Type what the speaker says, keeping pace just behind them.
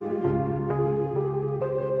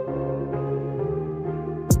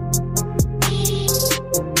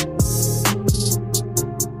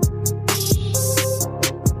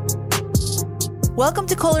Welcome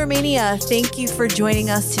to Kohler-Mania. Thank you for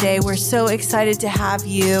joining us today. We're so excited to have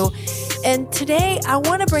you. And today I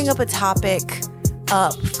want to bring up a topic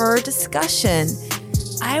up for discussion.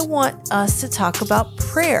 I want us to talk about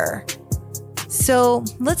prayer. So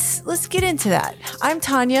let's get into that. I'm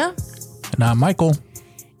Tanya. And I'm Michael.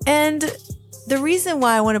 And the reason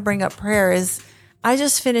why I want to bring up prayer is I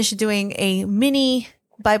just finished doing a mini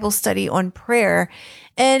Bible study on prayer,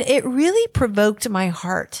 and it really provoked my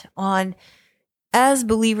heart on, as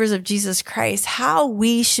believers of Jesus Christ, how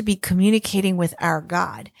we should be communicating with our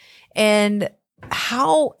God and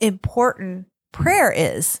how important prayer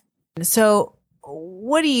is. So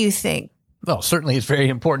what do you think? Well, certainly it's very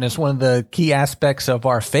important. It's one of the key aspects of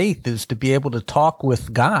our faith is to be able to talk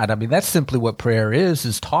with God. I mean, that's simply what prayer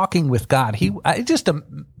is talking with God. It just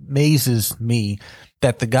amazes me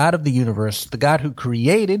that the God of the universe, the God who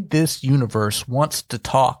created this universe, wants to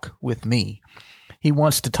talk with me. He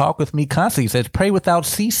wants to talk with me constantly. He says, pray without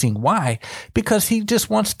ceasing. Why? Because he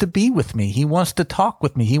just wants to be with me. He wants to talk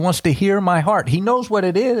with me. He wants to hear my heart. He knows what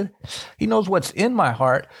it is. He knows what's in my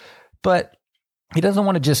heart, but he doesn't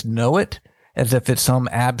want to just know it as if it's some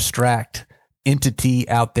abstract entity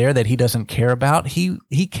out there that he doesn't care about. He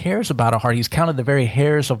cares about our heart. He's counted the very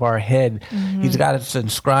hairs of our head. Mm-hmm. He's got us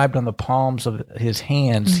inscribed on the palms of his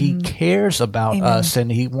hands. Mm-hmm. He cares about Amen. Us,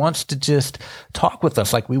 and he wants to just talk with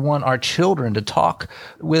us like we want our children to talk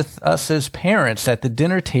with us as parents at the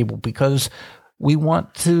dinner table, because we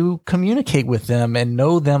want to communicate with them and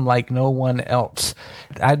know them like no one else.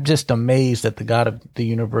 I'm just amazed that the God of the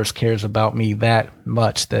universe cares about me that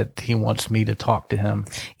much, that he wants me to talk to him.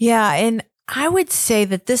 Yeah, and I would say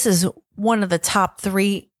that this is one of the top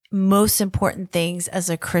 3 most important things as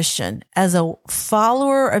a Christian, as a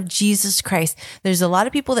follower of Jesus Christ. There's a lot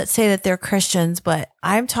of people that say that they're Christians, but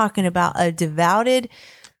I'm talking about a devoted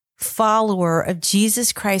follower of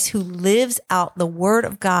Jesus Christ who lives out the word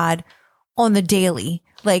of God on the daily,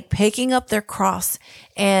 like picking up their cross.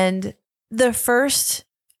 And the first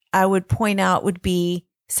I would point out would be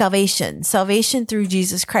salvation through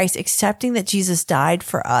Jesus Christ, accepting that Jesus died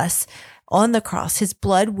for us on the cross. His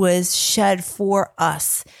blood was shed for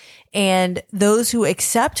us. And those who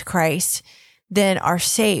accept Christ then are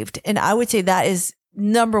saved. And I would say that is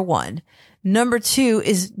number 1. Number 2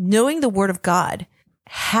 is knowing the word of God.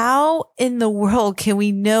 How in the world can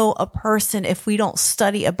we know a person if we don't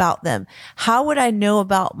study about them? How would I know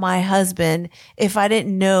about my husband if I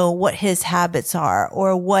didn't know what his habits are,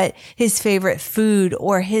 or what his favorite food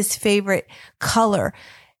or his favorite color?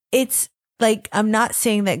 It's like, I'm not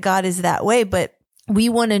saying that God is that way, but we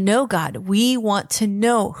want to know God. We want to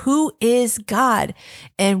know who is God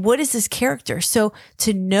and what is his character. So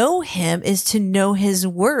to know him is to know his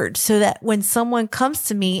word, so that when someone comes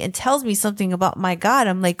to me and tells me something about my God,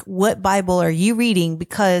 I'm like, what Bible are you reading?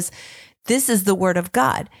 Because this is the word of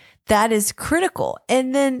God. That is critical.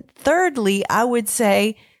 And then thirdly, I would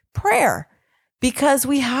say prayer, because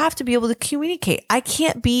we have to be able to communicate. I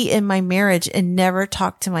can't be in my marriage and never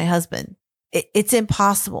talk to my husband. It's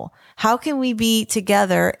impossible. How can we be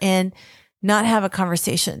together and not have a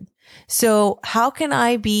conversation? So how can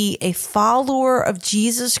I be a follower of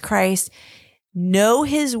Jesus Christ, know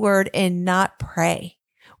his word, and not pray?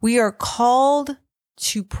 We are called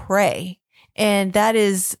to pray, and that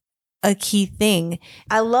is a key thing.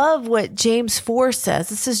 I love what James 4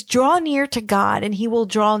 says. It says, draw near to God and he will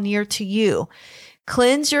draw near to you.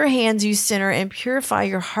 Cleanse your hands, you sinner, and purify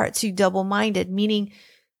your hearts, you double-minded, meaning,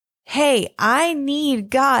 hey, I need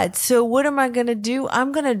God. So what am I going to do?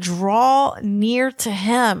 I'm going to draw near to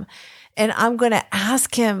him, and I'm going to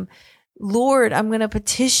ask him, Lord, I'm going to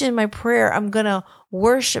petition my prayer. I'm going to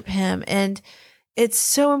worship him. And it's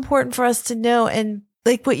so important for us to know. And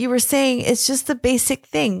like what you were saying, it's just the basic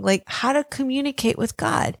thing, like how to communicate with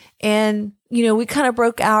God. And, we kind of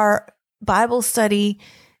broke our Bible study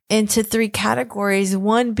into 3 categories.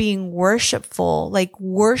 One being worshipful, like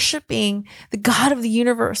worshiping the God of the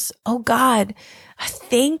universe. Oh God, I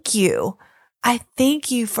thank you. I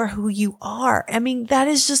thank you for who you are. I mean, that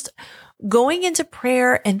is just going into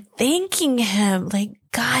prayer and thanking him. Like,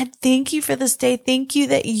 God, thank you for this day. Thank you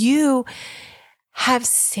that you have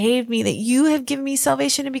saved me, that you have given me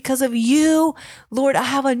salvation. And because of you, Lord, I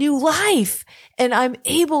have a new life and I'm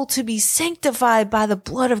able to be sanctified by the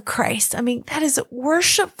blood of Christ. I mean, that is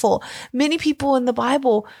worshipful. Many people in the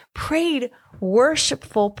Bible prayed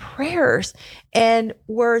worshipful prayers and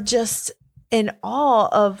were just in awe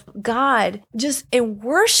of God, just in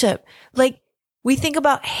worship. Like we think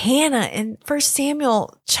about Hannah in 1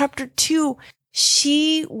 Samuel chapter 2.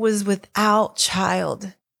 She was without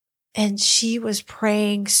child and she was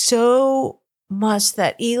praying so much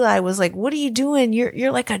that Eli was like, what are you doing?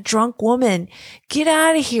 You're like a drunk woman. Get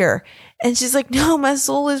out of here. And she's like, no, my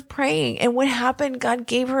soul is praying. And what happened? God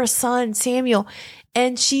gave her a son, Samuel.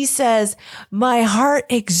 And she says, my heart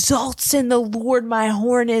exalts in the Lord. My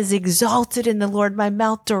horn is exalted in the Lord. My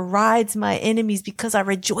mouth derides my enemies because I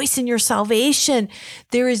rejoice in your salvation.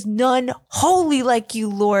 There is none holy like you,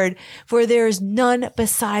 Lord, for there is none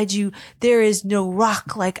beside you. There is no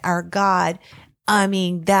rock like our God. I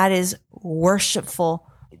mean, that is worshipful.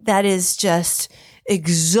 That is just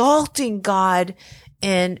exalting God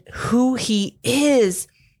and who he is.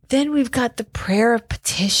 Then we've got the prayer of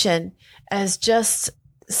petition as just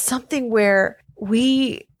something where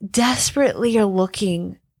we desperately are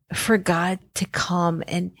looking for God to come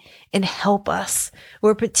and help us.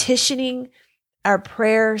 We're petitioning our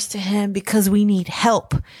prayers to him because we need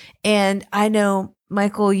help. And I know,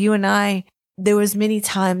 Michael, you and I, there was many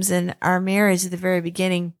times in our marriage at the very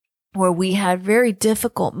beginning where we had very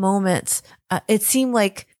difficult moments. It seemed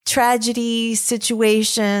like tragedy,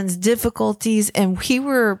 situations, difficulties, and we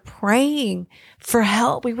were praying for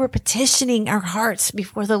help. We were petitioning our hearts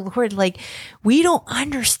before the Lord. Like, we don't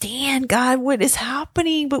understand, God, what is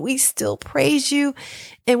happening, but we still praise you.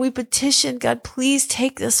 And we petitioned, God, please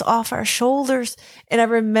take this off our shoulders. And I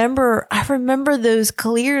remember those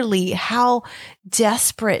clearly, how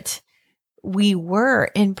desperate we were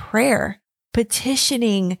in prayer,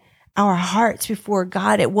 petitioning our hearts before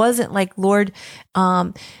God. It wasn't like, Lord,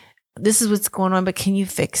 this is what's going on, but can you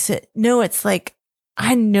fix it? No, it's like,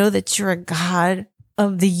 I know that you're a God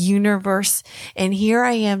of the universe. And here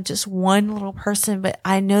I am, just one little person, but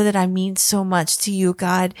I know that I mean so much to you,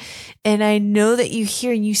 God. And I know that you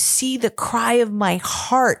hear and you see the cry of my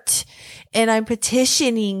heart. And I'm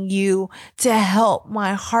petitioning you to help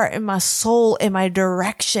my heart and my soul and my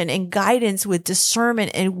direction and guidance with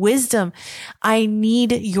discernment and wisdom. I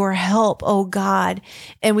need your help, oh God.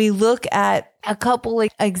 And we look at a couple of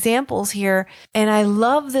examples here. And I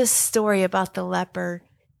love this story about the leper.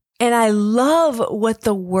 And I love what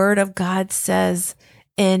the word of God says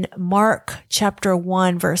in Mark chapter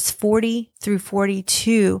 1, verse 40 through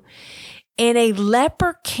 42. And a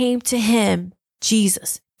leper came to him,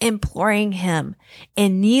 Jesus, imploring him,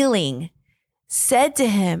 and kneeling, said to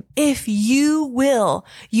him, if you will,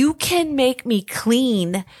 you can make me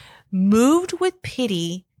clean. Moved with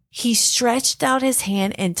pity, he stretched out his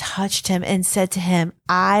hand and touched him and said to him,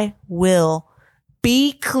 I will.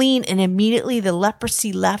 Be clean. And immediately the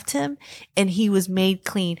leprosy left him and he was made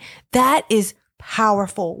clean. That is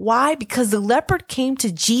powerful. Why? Because the leper came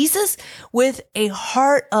to Jesus with a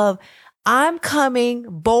heart of, I'm coming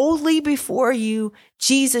boldly before you.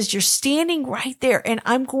 Jesus, you're standing right there, and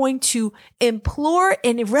I'm going to implore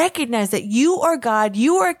and recognize that you are God,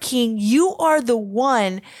 you are King, you are the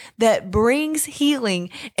one that brings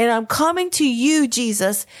healing. And I'm coming to you,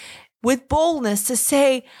 Jesus, with boldness to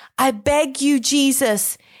say, I beg you,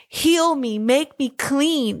 Jesus, heal me, make me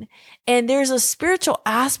clean. And there's a spiritual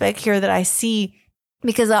aspect here that I see,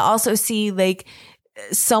 because I also see like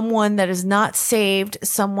someone that is not saved,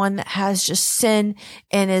 someone that has just sin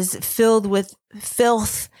and is filled with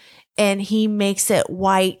filth, and he makes it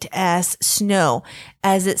white as snow,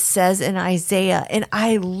 as it says in Isaiah. And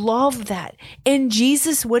I love that. And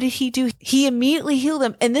Jesus, what did he do? He immediately healed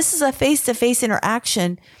him. And this is a face-to-face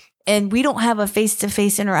interaction. And we don't have a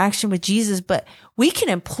face-to-face interaction with Jesus, but we can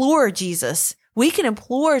implore Jesus. We can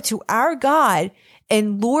implore to our God.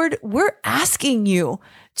 And Lord, we're asking you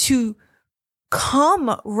to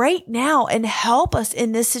come right now and help us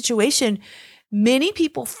in this situation. Many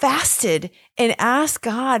people fasted and asked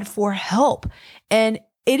God for help. And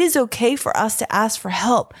it is okay for us to ask for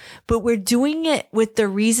help, but we're doing it with the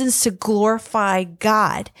reasons to glorify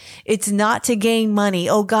God. It's not to gain money.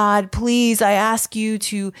 Oh God, please, I ask you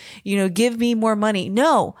to, give me more money.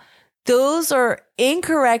 No, those are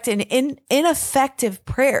incorrect and ineffective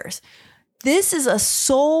prayers. This is a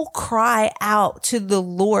soul cry out to the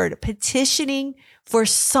Lord, petitioning for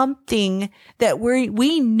something that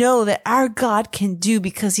we know that our God can do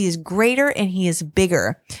because he is greater and he is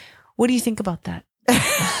bigger. What do you think about that?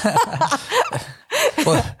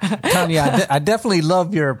 Well, Tanya, I definitely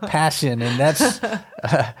love your passion, and that's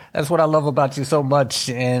what I love about you so much.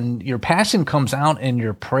 And your passion comes out in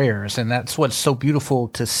your prayers, and that's what's so beautiful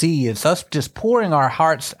to see. It's us just pouring our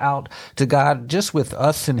hearts out to God, just with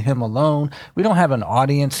us and him alone. We don't have an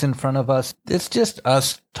audience in front of us. It's just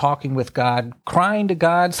us talking with God, crying to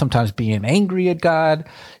God, sometimes being angry at God.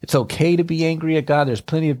 It's okay to be angry at God. There's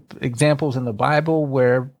plenty of examples in the Bible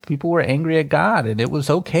where people were angry at God, and it was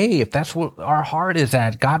okay if that's what our heart is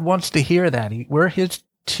at. God wants to hear that. We're his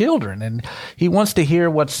children, and he wants to hear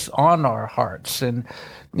what's on our hearts. And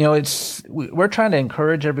we're trying to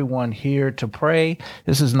encourage everyone here to pray.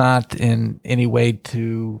 This is not in any way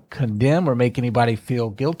to condemn or make anybody feel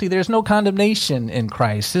guilty. There's no condemnation in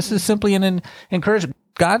Christ. This is simply an encouragement.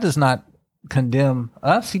 God does not condemn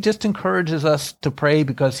us. He just encourages us to pray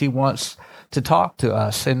because he wants to talk to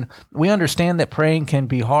us. And we understand that praying can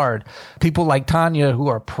be hard. People like Tanya, who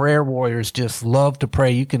are prayer warriors, just love to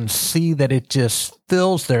pray. You can see that it just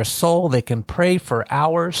fills their soul. They can pray for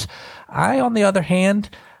hours. I, on the other hand,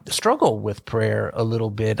 struggle with prayer a little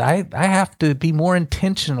bit. I have to be more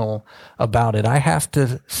intentional about it. I have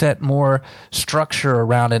to set more structure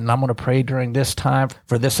around it. And I'm going to pray during this time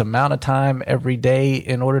for this amount of time every day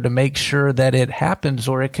in order to make sure that it happens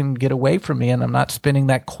or it can get away from me and I'm not spending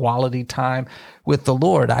that quality time with the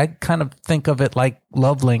Lord. I kind of think of it like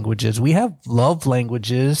love languages. We have love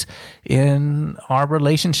languages in our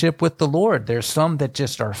relationship with the Lord. There's some that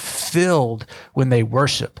just are filled when they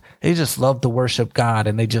worship. They just love to worship God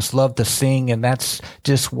and they just love to sing. And that's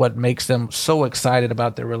just what makes them so excited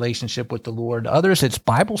about their relationship with the Lord. Others, it's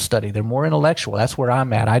Bible study. They're more intellectual. That's where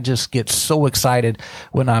I'm at. I just get so excited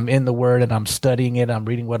when I'm in the Word and I'm studying it. I'm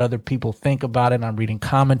reading what other people think about it. I'm reading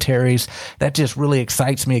commentaries. That just really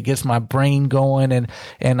excites me. It gets my brain going.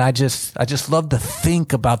 And I just love to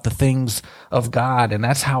think about the things of God. And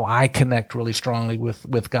that's how I connect really strongly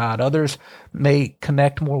with God. Others may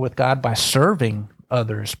connect more with God by serving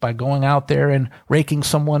others, by going out there and raking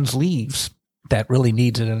someone's leaves that really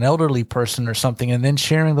needs it, an elderly person or something, and then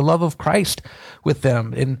sharing the love of Christ with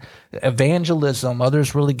them. In evangelism,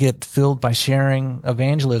 others really get filled by sharing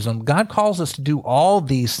evangelism. God calls us to do all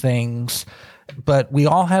these things, but we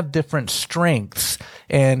all have different strengths,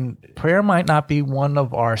 and prayer might not be one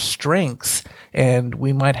of our strengths, and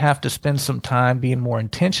we might have to spend some time being more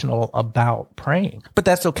intentional about praying. But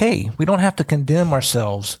that's okay. We don't have to condemn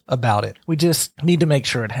ourselves about it. We just need to make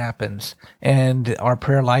sure it happens, and our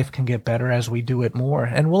prayer life can get better as we do it more,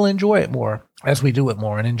 and we'll enjoy it more as we do it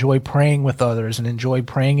more and enjoy praying with others and enjoy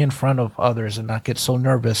praying in front of others and not get so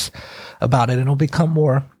nervous about it. And it'll become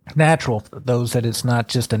more natural for those that it's not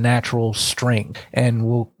just a natural strength, and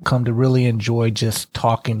we'll come to really enjoy just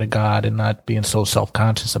talking to God and not being so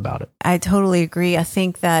self-conscious about it. I totally agree. I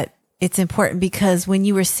think that it's important because when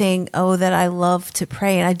you were saying, oh, that I love to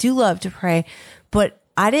pray, and I do love to pray, but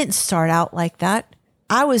I didn't start out like that.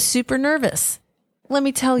 I was super nervous. Let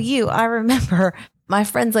me tell you, I remember my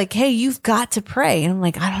friend's like, hey, you've got to pray. And I'm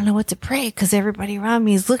like, I don't know what to pray because everybody around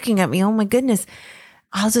me is looking at me. Oh my goodness.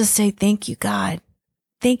 I'll just say, thank you, God.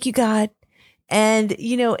 Thank you, God. And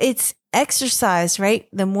it's exercise, right?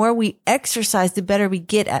 The more we exercise, the better we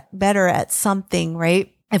get better at something,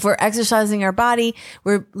 right? If we're exercising our body,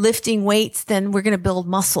 we're lifting weights, then we're going to build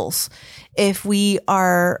muscles. If we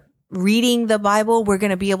are reading the Bible, we're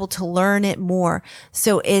going to be able to learn it more.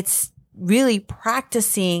 So it's really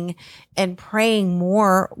practicing and praying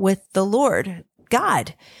more with the Lord,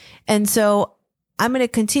 God. And so I'm going to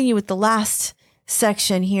continue with the last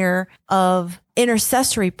section here of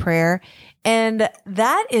intercessory prayer. And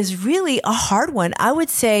that is really a hard one. I would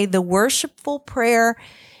say the worshipful prayer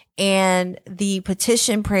and the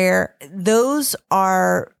petition prayer, those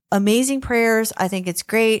are amazing prayers. I think it's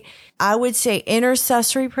great. I would say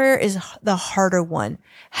intercessory prayer is the harder one.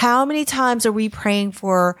 How many times are we praying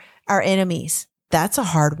for our enemies? That's a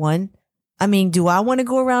hard one. I mean, do I want to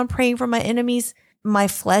go around praying for my enemies? My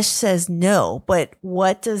flesh says no, but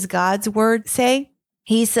what does God's word say?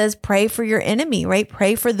 He says, pray for your enemy, right?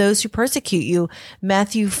 Pray for those who persecute you.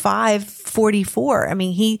 Matthew 5:44. I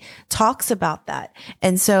mean, he talks about that.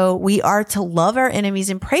 And so we are to love our enemies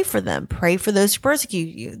and pray for them. Pray for those who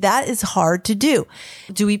persecute you. That is hard to do.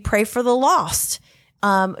 Do we pray for the lost?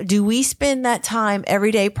 Do we spend that time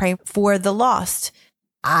every day praying for the lost?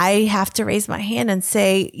 I have to raise my hand and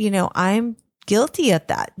say, I'm guilty of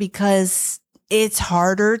that because it's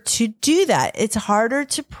harder to do that. It's harder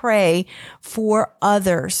to pray for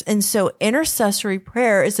others. And so intercessory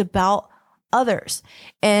prayer is about others.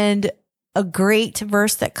 And a great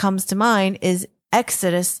verse that comes to mind is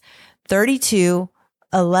Exodus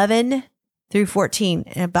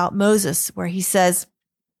 32:11-14, about Moses, where he says,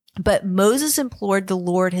 but Moses implored the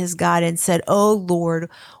Lord his God and said, "O Lord,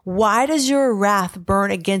 why does your wrath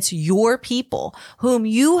burn against your people, whom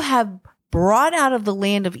you have brought out of the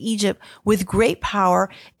land of Egypt with great power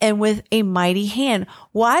and with a mighty hand?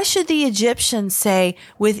 Why should the Egyptians say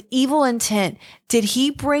with evil intent, did he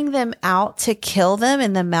bring them out to kill them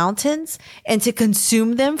in the mountains and to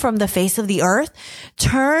consume them from the face of the earth?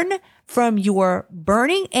 Turn from your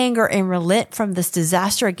burning anger and relent from this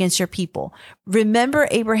disaster against your people. Remember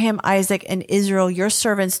Abraham, Isaac, and Israel, your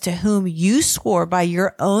servants, to whom you swore by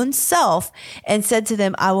your own self and said to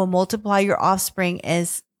them, I will multiply your offspring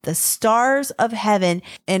as the stars of heaven,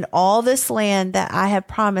 and all this land that I have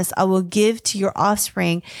promised I will give to your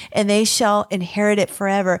offspring, and they shall inherit it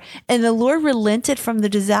forever. And the Lord relented from the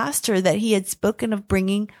disaster that he had spoken of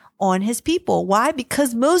bringing on his people. Why?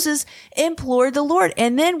 Because Moses implored the Lord.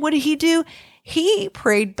 And then what did he do? He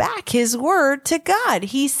prayed back his word to God.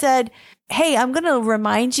 He said, hey, I'm going to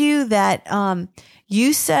remind you that,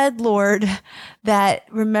 you said, Lord, that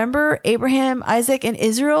remember Abraham, Isaac, and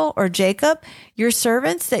Israel, or Jacob, your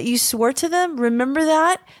servants, that you swore to them. Remember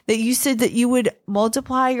that you said that you would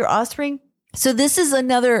multiply your offspring. So this is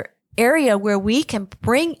another area where we can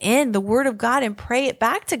bring in the word of God and pray it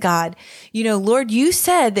back to God. Lord, you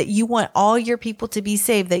said that you want all your people to be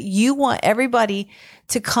saved, that you want everybody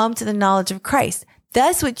to come to the knowledge of Christ.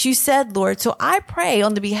 That's what you said, Lord. So I pray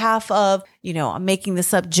on the behalf of, I'm making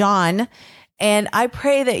this up, John, and I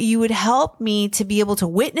pray that you would help me to be able to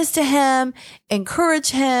witness to him,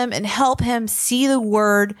 encourage him, and help him see the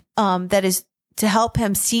word, that is to help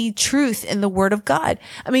him see truth in the word of God.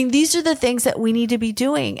 I mean, these are the things that we need to be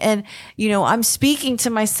doing. And, I'm speaking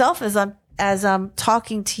to myself as I'm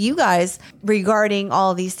talking to you guys regarding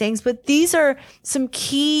all these things, but these are some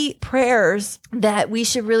key prayers that we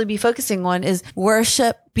should really be focusing on: is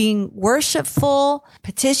worship, being worshipful,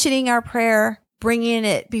 petitioning our prayer, bringing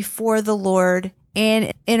it before the Lord,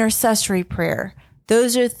 and intercessory prayer.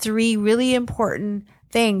 Those are three really important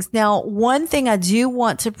things. Now, one thing I do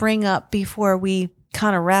want to bring up before we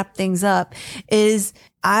kind of wrap things up is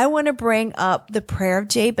I want to bring up the prayer of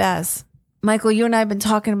Jabez. Michael, you and I have been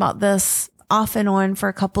talking about this off and on for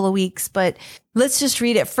a couple of weeks, but let's just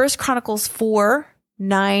read it. 1 Chronicles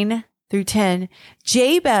 4:9 through 10.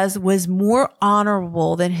 Jabez was more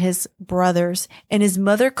honorable than his brothers, and his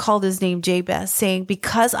mother called his name Jabez, saying,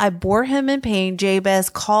 because I bore him in pain, Jabez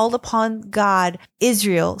called upon God,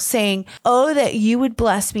 Israel, saying, oh, that you would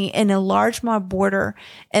bless me and enlarge my border,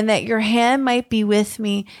 and that your hand might be with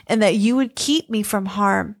me, and that you would keep me from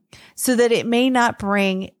harm, so that it may not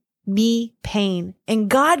bring me pain. And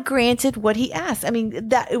God granted what he asked. I mean,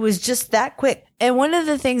 that it was just that quick. And one of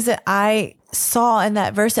the things that I saw in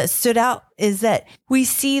that verse that stood out is that we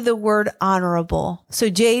see the word honorable. So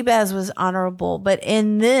Jabez was honorable, but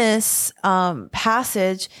in this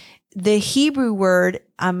passage, the Hebrew word,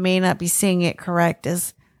 I may not be saying it correct,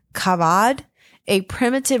 is kabad, a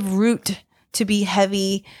primitive root to be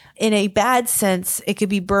heavy. In a bad sense, it could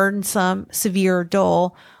be burdensome, severe, or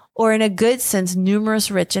dull. Or in a good sense,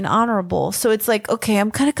 numerous, rich, and honorable. So it's like, okay,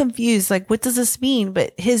 I'm kind of confused. Like, what does this mean?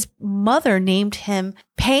 But his mother named him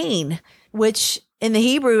pain, which in the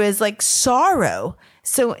Hebrew is like sorrow.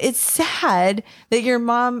 So it's sad that your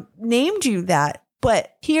mom named you that.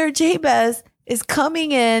 But here Jabez is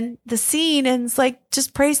coming in the scene and it's like,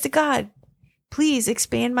 just praise to God. Please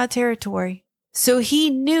expand my territory. So he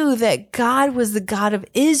knew that God was the God of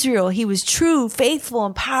Israel. He was true, faithful,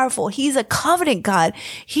 and powerful. He's a covenant God.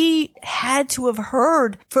 He had to have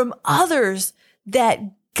heard from others that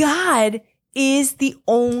God is the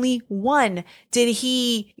only one. Did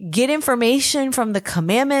he get information from the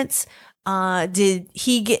commandments? Did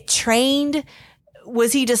he get trained?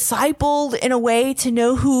 Was he discipled in a way to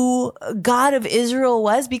know who God of Israel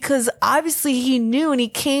was? Because obviously he knew, and he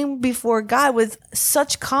came before God with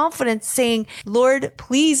such confidence saying, Lord,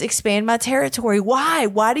 please expand my territory. Why?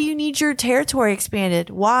 Why do you need your territory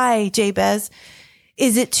expanded? Why, Jabez?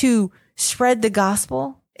 Is it to spread the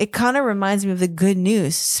gospel? It kind of reminds me of the good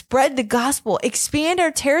news. Spread the gospel, expand our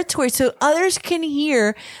territory so others can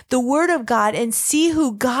hear the word of God and see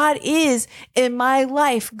who God is in my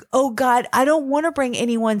life. Oh God, I don't want to bring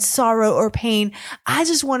anyone sorrow or pain. I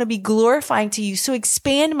just want to be glorifying to you. So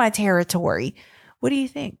expand my territory. What do you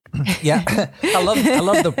think? Yeah, I love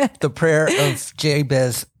the prayer of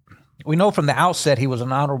Jabez. We know from the outset he was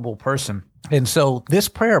an honorable person. And so this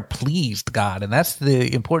prayer pleased God, and that's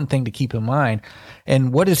the important thing to keep in mind.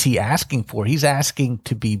 And what is he asking for? He's asking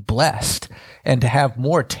to be blessed and to have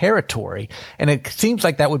more territory. And it seems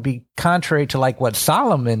like that would be contrary to like what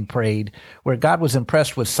Solomon prayed, where God was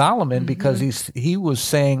impressed with Solomon because he was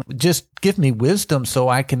saying, just give me wisdom so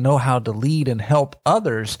I can know how to lead and help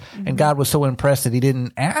others. And God was so impressed that he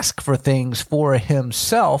didn't ask for things for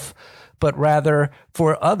himself, but rather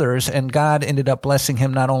for others. And God ended up blessing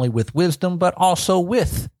him not only with wisdom, but also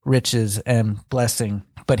with riches and blessing.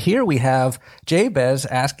 But here we have Jabez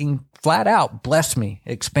asking flat out, bless me,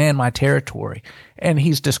 expand my territory. And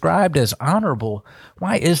he's described as honorable.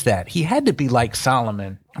 Why is that? He had to be like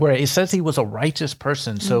Solomon, where it says he was a righteous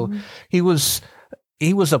person. So he was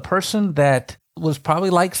a person that was probably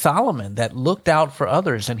like Solomon, that looked out for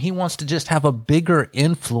others, and he wants to just have a bigger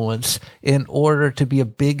influence in order to be a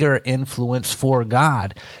bigger influence for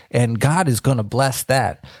God. And God is going to bless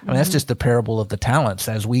that. I mean, that's just the parable of the talents.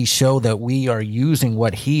 As we show that we are using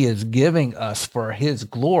what he is giving us for his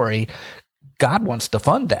glory, God wants to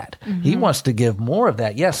fund that. He wants to give more of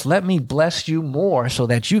that. Yes, let me bless you more so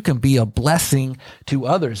that you can be a blessing to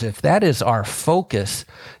others. If that is our focus,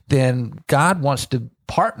 then God wants to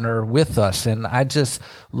partner with us. And I just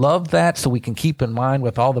love that, so we can keep in mind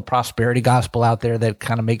with all the prosperity gospel out there that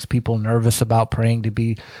kind of makes people nervous about praying to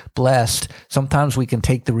be blessed. Sometimes we can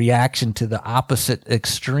take the reaction to the opposite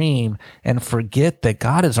extreme and forget that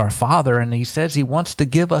God is our Father, and he says he wants to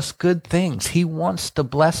give us good things. He wants to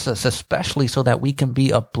bless us, especially so that we can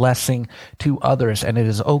be a blessing to others. And it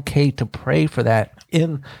is okay to pray for that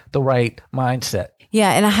in the right mindset.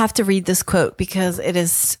 Yeah, and I have to read this quote because it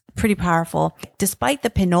is pretty powerful. Despite the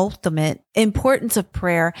penultimate importance of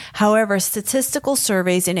prayer, however, statistical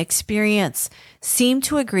surveys and experience seem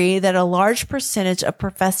to agree that a large percentage of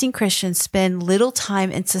professing Christians spend little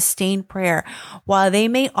time in sustained prayer. While they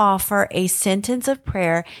may offer a sentence of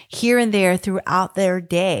prayer here and there throughout their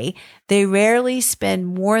day, they rarely spend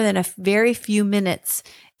more than a very few minutes,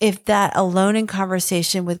 if that, alone in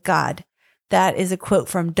conversation with God. That is a quote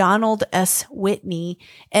from Donald S. Whitney.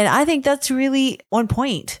 And I think that's really on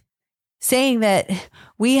point, saying that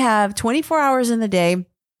we have 24 hours in the day.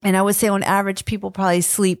 And I would say on average, people probably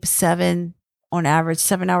sleep 7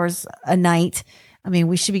 hours a night. I mean,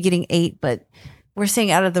 we should be getting 8, but we're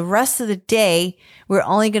saying out of the rest of the day, we're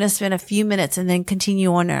only going to spend a few minutes and then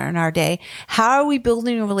continue on in our day. How are we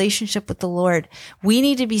building a relationship with the Lord? We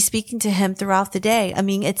need to be speaking to him throughout the day. I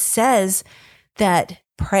mean, it says that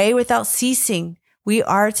pray without ceasing. We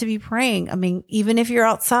are to be praying. I mean, even if you're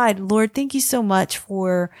outside, Lord, thank you so much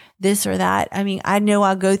for this or that. I mean, I know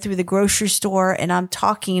I'll go through the grocery store and I'm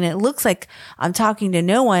talking and it looks like I'm talking to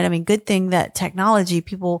no one. I mean, good thing that technology,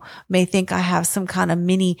 people may think I have some kind of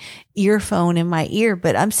mini earphone in my ear,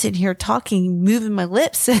 but I'm sitting here talking, moving my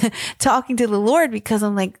lips, talking to the Lord, because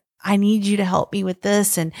I'm like, I need you to help me with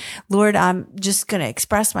this. And Lord, I'm just going to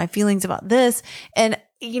express my feelings about this. And,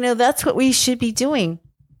 that's what we should be doing.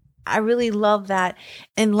 I really love that.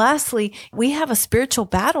 And lastly, we have a spiritual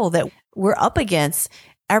battle that we're up against.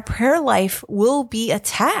 Our prayer life will be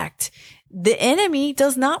attacked. The enemy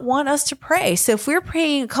does not want us to pray. So if we're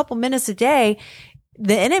praying a couple minutes a day,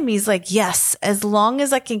 the enemy's like, yes, as long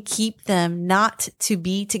as I can keep them not to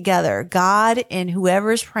be together, God and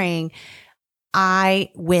whoever's praying,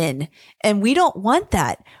 I win. And we don't want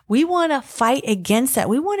that. We want to fight against that.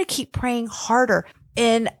 We want to keep praying harder.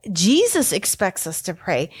 And Jesus expects us to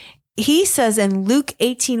pray. He says in Luke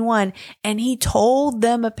 18:1, and he told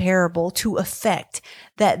them a parable to effect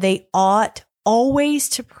that they ought always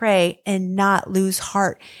to pray and not lose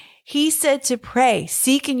heart. He said to pray,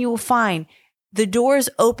 seek and you will find. The door is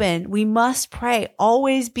open. We must pray,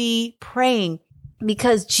 always be praying,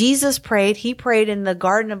 because Jesus prayed. He prayed in the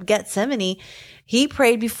Garden of Gethsemane. He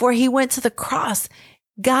prayed before he went to the cross.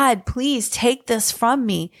 God, please take this from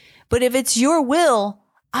me. But if it's your will,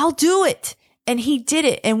 I'll do it. And he did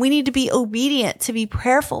it. And we need to be obedient, to be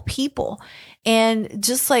prayerful people. And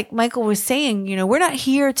just like Michael was saying, we're not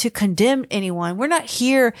here to condemn anyone. We're not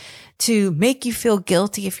here to make you feel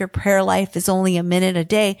guilty if your prayer life is only a minute a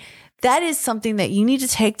day. That is something that you need to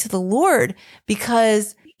take to the Lord,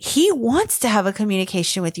 because he wants to have a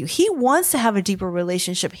communication with you. He wants to have a deeper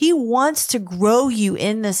relationship. He wants to grow you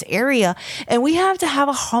in this area. And we have to have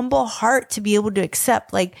a humble heart to be able to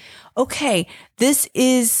accept, like, okay, this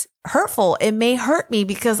is hurtful. It may hurt me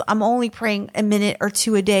because I'm only praying a minute or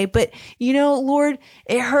 2 a day. But, Lord,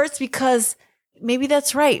 it hurts because maybe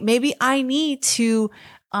that's right. Maybe I need to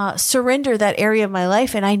surrender that area of my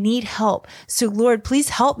life and I need help. So Lord, please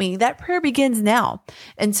help me. That prayer begins now.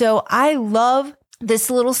 And so I love this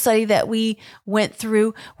little study that we went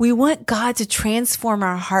through. We want God to transform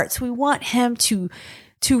our hearts. We want him to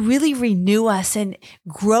really renew us and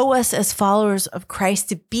grow us as followers of Christ,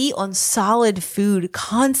 to be on solid food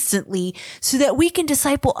constantly so that we can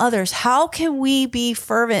disciple others. How can we be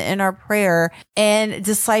fervent in our prayer and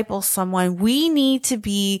disciple someone? We need to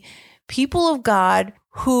be people of God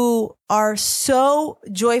who are so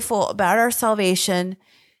joyful about our salvation,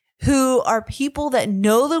 who are people that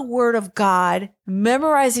know the word of God,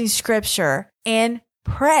 memorizing scripture, and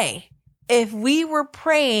pray. If we were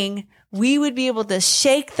praying we would be able to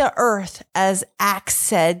shake the earth, as Acts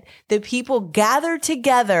said. The people gathered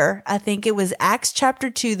together. I think it was Acts chapter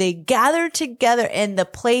 2. They gathered together and the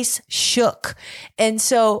place shook. And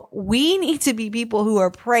so we need to be people who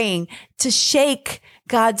are praying to shake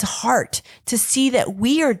God's heart, to see that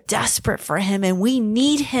we are desperate for him and we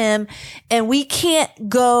need him and we can't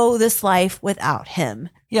go this life without him.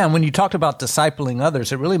 Yeah, and when you talked about discipling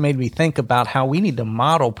others, it really made me think about how we need to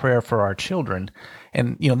model prayer for our children.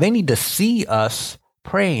 And, they need to see us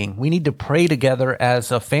praying. We need to pray together as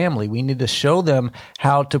a family. We need to show them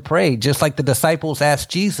how to pray. Just like the disciples asked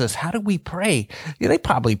Jesus, how do we pray? Yeah, they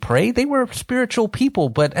probably prayed. They were spiritual people,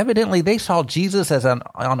 but evidently they saw Jesus as on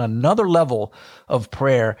another level of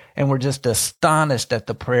prayer and were just astonished at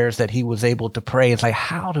the prayers that he was able to pray. It's like,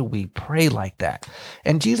 how do we pray like that?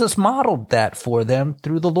 And Jesus modeled that for them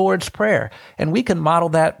through the Lord's Prayer. And we can model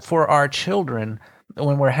that for our children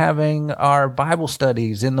when we're having our Bible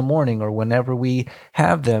studies in the morning or whenever we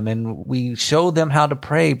have them, and we show them how to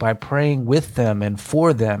pray by praying with them and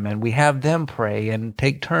for them, and we have them pray and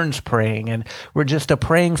take turns praying, and we're just a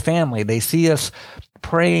praying family. They see us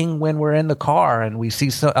praying when we're in the car and we see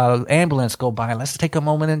an ambulance go by. Let's take a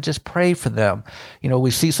moment and just pray for them. We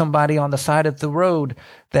see somebody on the side of the road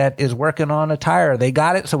that is working on a tire. They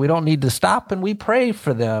got it, so we don't need to stop, and we pray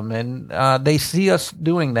for them. And they see us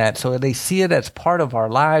doing that, so they see it as part of our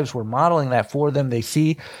lives. We're modeling that for them. They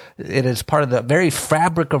see it as part of the very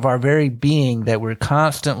fabric of our very being, that we're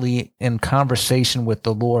constantly in conversation with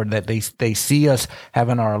the Lord, that they see us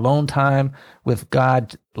having our alone time with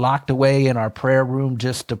God, locked away in our prayer room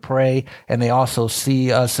just to pray. And they also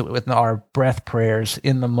see us with our breath prayers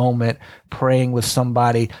in the moment, praying with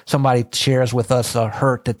somebody. Somebody shares with us a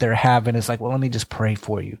hurt that they're having. It's like, well, let me just pray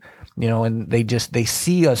for you. And they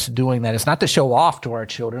see us doing that. It's not to show off to our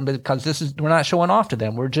children, but because we're not showing off to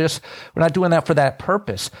them. We're not doing that for that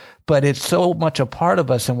purpose, but it's so much a part of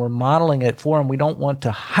us and we're modeling it for them. We don't want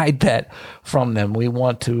to hide that from them. We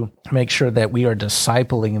want to make sure that we are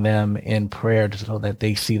discipling them in prayer so that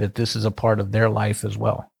they see that this is a part of their life as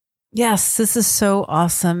well. Yes, this is so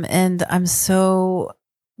awesome. And I'm so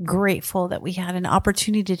grateful that we had an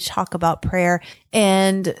opportunity to talk about prayer,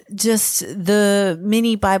 and just the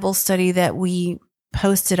mini Bible study that we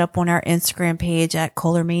posted up on our Instagram page at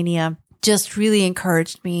Kohlermania just really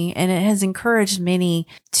encouraged me, and it has encouraged many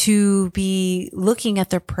to be looking at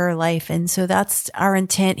their prayer life. And so that's our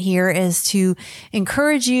intent here, is to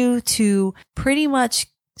encourage you to pretty much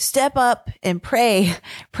step up and pray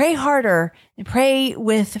harder and pray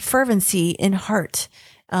with fervency in heart.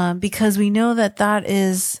 Because we know that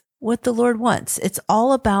is what the Lord wants. It's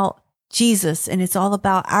all about Jesus, and it's all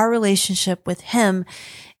about our relationship with him,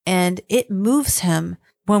 and it moves him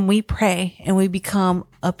when we pray and we become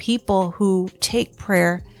a people who take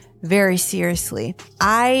prayer very seriously.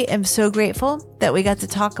 I am so grateful that we got to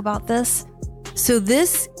talk about this. So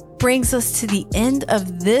this brings us to the end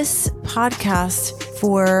of this podcast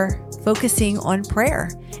for focusing on prayer.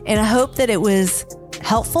 And I hope that it was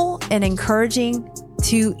helpful and encouraging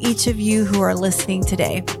to each of you who are listening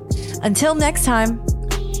today. Until next time.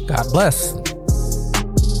 God bless.